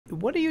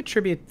what do you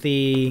attribute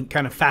the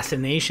kind of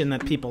fascination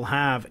that people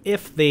have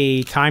if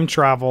the time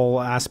travel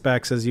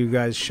aspects, as you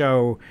guys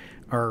show,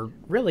 are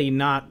really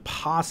not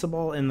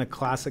possible in the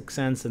classic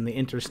sense, in the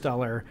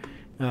interstellar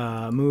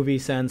movie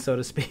sense, so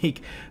to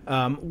speak?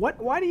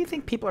 Why do you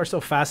think people are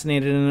so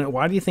fascinated in it?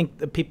 Why do you think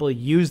that people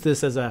use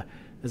this as a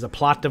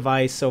plot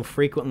device so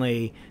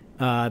frequently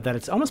that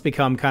it's almost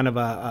become kind of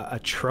a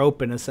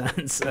trope in a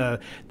sense,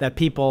 that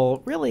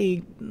people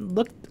really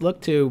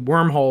look to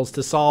wormholes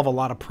to solve a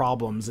lot of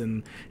problems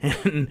in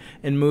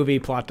movie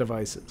plot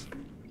devices?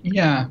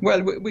 Yeah,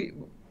 well,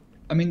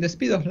 I mean, the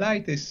speed of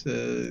light is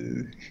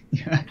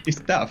yeah, it's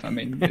tough. I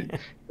mean, it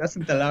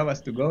doesn't allow us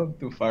to go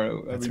too far.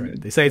 That's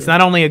right. They say it's not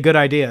only a good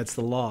idea; it's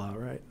the law,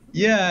 right?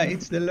 Yeah,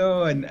 it's the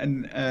law,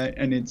 and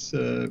it's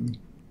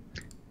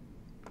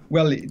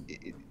well,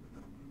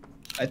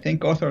 I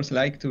think authors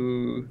like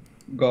to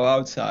go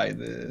outside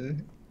the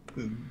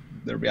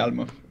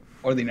realm of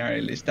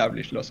ordinarily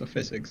established laws of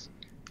physics.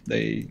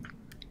 They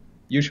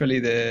usually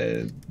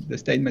the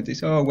statement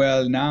is, oh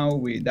well,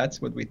 now that's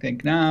what we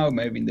think now.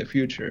 Maybe in the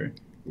future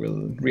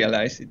we'll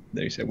realize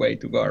there is a way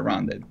to go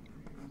around it,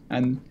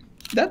 and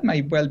that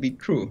might well be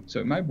true. So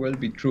it might well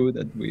be true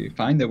that we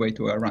find a way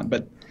to go around,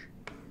 but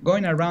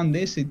going around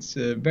this, it's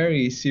a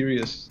very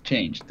serious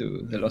change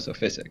to the laws of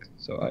physics.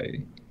 So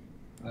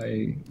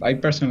I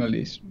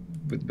personally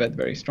would bet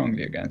very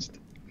strongly against.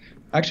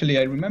 Actually,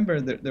 I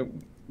remember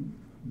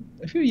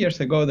a few years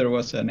ago there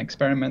was an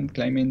experiment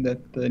claiming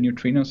that the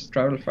neutrinos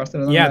travel faster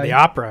than light. The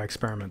opera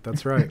experiment.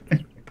 That's right.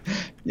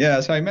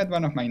 Yeah, so I met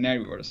one of my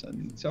neighbors,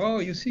 and so, oh,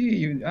 you see,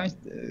 you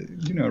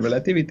know,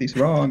 relativity is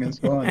wrong and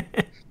so on.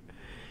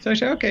 So I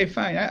said, okay,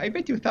 fine. I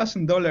bet you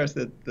 $1,000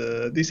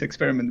 that this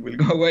experiment will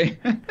go away.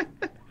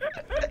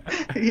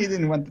 He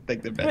didn't want to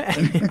take the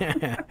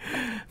bet.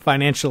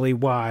 Financially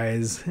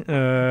wise.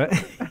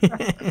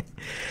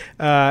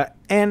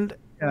 And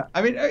yeah,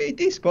 I mean,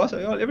 it is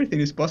possible. Everything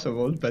is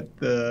possible, but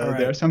right.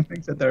 There are some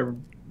things that are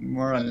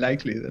more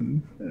unlikely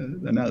than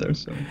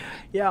others. So.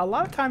 Yeah, a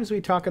lot of times we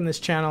talk on this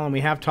channel, and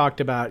we have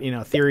talked about, you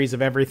know, theories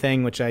of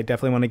everything, which I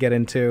definitely want to get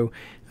into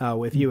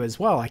with you as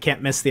well. I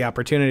can't miss the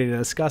opportunity to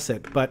discuss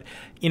it. But,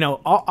 you know,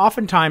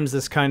 oftentimes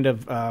this kind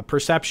of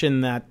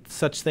perception that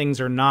such things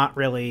are not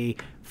really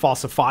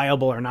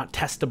falsifiable or not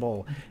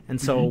testable, and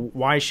so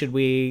why should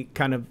we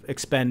kind of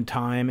expend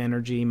time,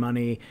 energy,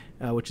 money,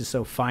 which is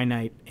so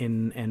finite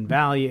in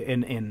value,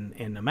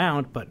 in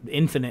amount, but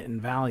infinite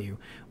in value?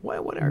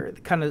 What are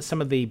kind of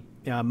some of the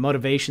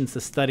motivations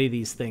to study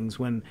these things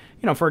when,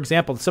 you know, for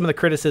example, some of the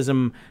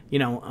criticism, you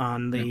know,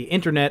 on the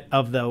internet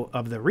of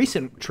the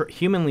recent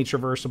humanly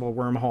traversable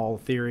wormhole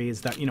theory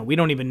is that, you know, we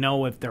don't even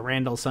know if the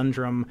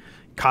Randall-Sundrum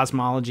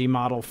cosmology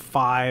model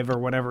 5 or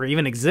whatever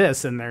even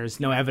exists, and there's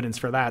no evidence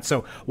for that.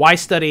 So why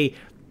study,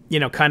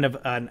 you know, kind of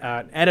an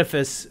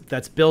edifice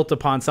that's built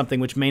upon something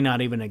which may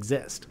not even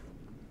exist?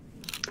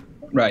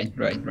 Right.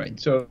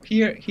 So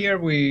here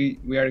we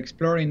are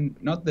exploring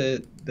not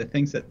the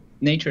things that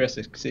nature as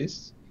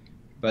exists,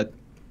 but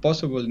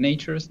possible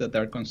natures that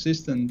are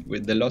consistent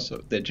with the laws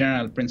of the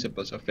general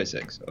principles of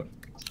physics, of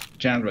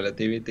general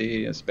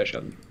relativity,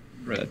 special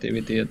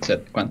relativity,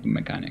 etc., quantum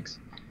mechanics,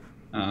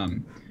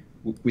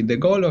 with the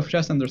goal of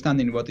just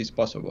understanding what is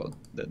possible.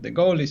 The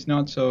goal is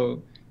not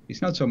so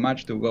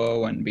much to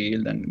go and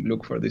build and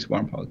look for this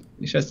wormhole.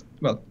 It's just,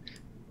 well,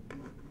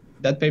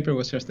 that paper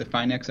was just a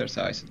fine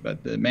exercise,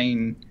 but the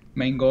main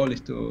goal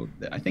is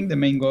I think the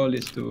main goal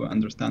is to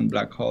understand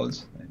black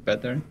holes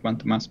better,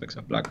 quantum aspects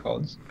of black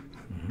holes,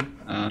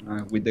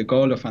 with the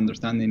goal of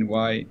understanding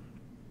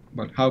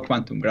how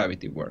quantum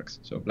gravity works.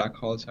 So black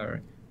holes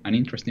are an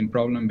interesting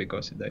problem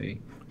because they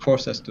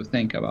force us to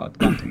think about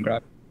quantum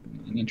gravity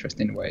in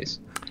interesting ways.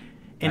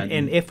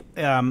 And if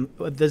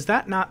does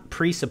that not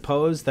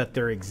presuppose that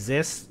there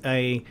exists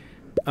a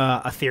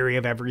theory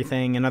of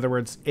everything? In other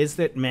words, is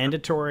it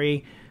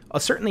mandatory?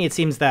 Certainly, it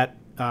seems that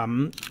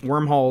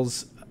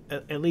wormholes,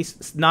 at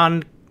least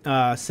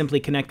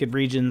non-simply connected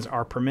regions,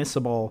 are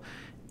permissible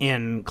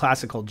in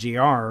classical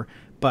GR,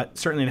 but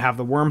certainly to have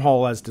the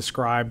wormhole as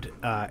described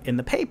in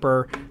the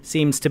paper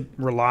seems to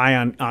rely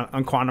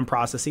on quantum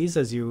processes,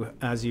 as you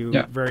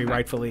very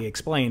rightfully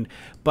explained.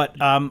 But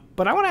I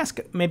want to ask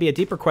maybe a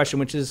deeper question,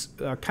 which is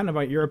kind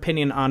of your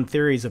opinion on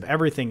theories of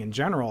everything in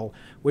general,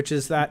 which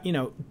is that, you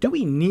know, do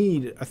we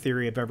need a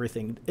theory of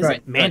everything? Is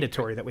it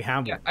mandatory that we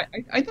have one?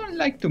 I don't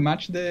like too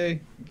much the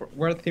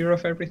word theory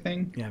of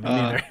everything. Yeah, me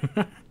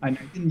neither. I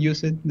didn't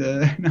use it,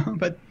 no,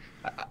 but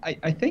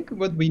I think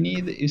what we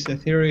need is a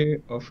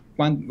theory of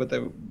what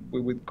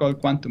we would call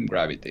quantum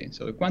gravity.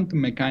 So the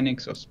quantum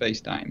mechanics of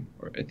space-time,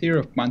 or a theory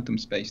of quantum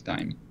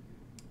space-time.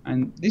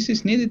 And this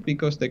is needed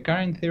because the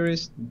current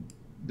theories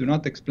do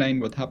not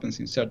explain what happens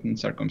in certain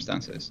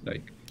circumstances,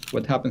 like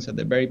what happens at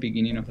the very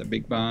beginning of the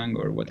Big Bang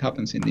or what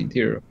happens in the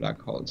interior of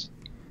black holes.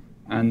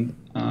 And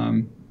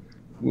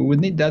we would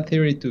need that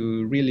theory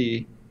to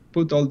really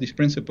put all these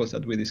principles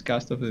that we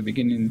discussed at the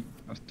beginning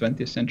of the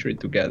 20th century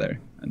together.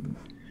 And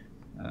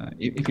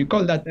if you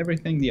call that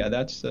everything, yeah,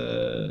 that's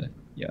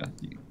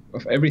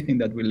of everything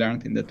that we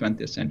learned in the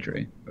 20th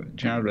century,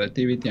 general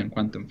relativity and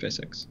quantum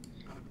physics.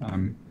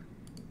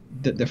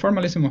 The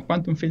formalism of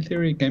quantum field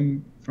theory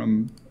came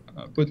from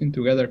putting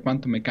together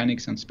quantum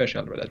mechanics and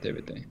special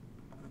relativity.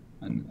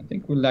 And I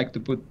think we'd like to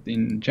put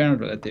in general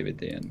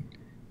relativity.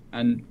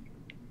 And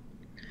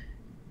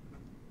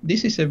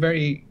this is a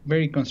very,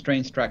 very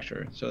constrained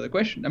structure. So the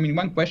question, I mean,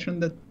 one question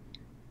that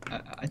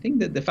I think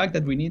that the fact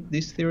that we need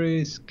this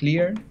theory is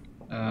clear.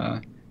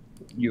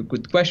 You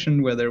could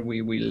question whether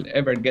we will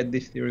ever get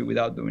this theory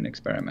without doing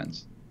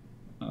experiments.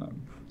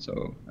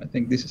 So I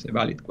think this is a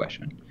valid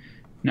question.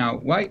 Now,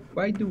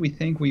 why do we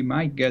think we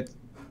might get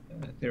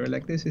a theory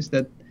like this? Is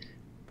that,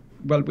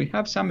 well, we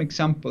have some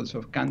examples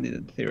of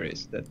candidate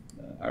theories that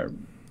are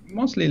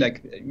mostly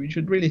like, we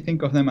should really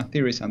think of them as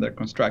theories under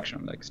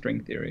construction, like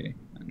string theory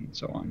and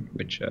so on,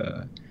 which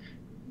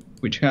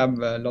have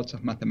lots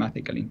of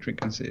mathematical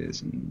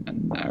intricacies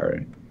and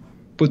are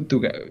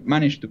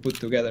managed to put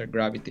together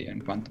gravity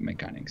and quantum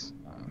mechanics.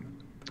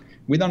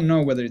 We don't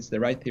know whether it's the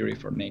right theory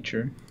for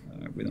nature.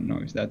 We don't know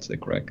if that's the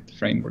correct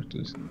framework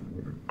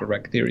or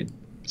correct theory,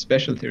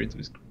 special theory to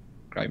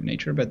describe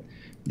nature. But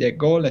the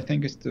goal, I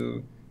think, is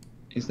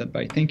that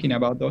by thinking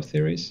about those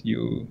theories,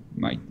 you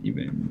might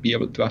even be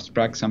able to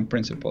abstract some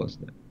principles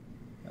that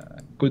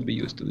could be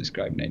used to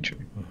describe nature.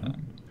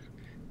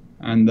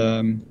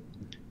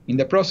 In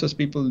the process,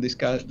 people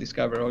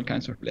discover all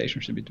kinds of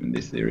relationships between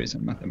these theories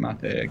and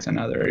mathematics and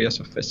other areas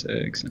of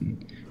physics,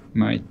 and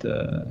might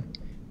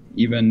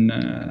even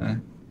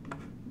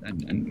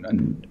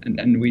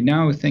and we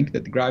now think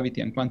that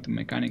gravity and quantum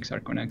mechanics are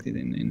connected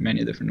in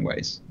many different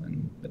ways.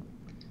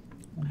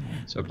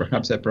 So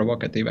perhaps a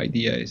provocative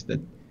idea is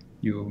that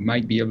you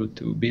might be able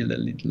to build a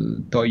little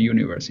toy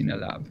universe in a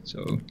lab.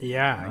 So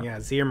yeah.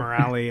 Zia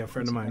Morali, a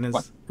friend of mine,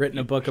 has written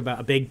a book about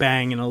a Big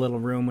Bang in a little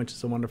room, which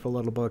is a wonderful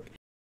little book.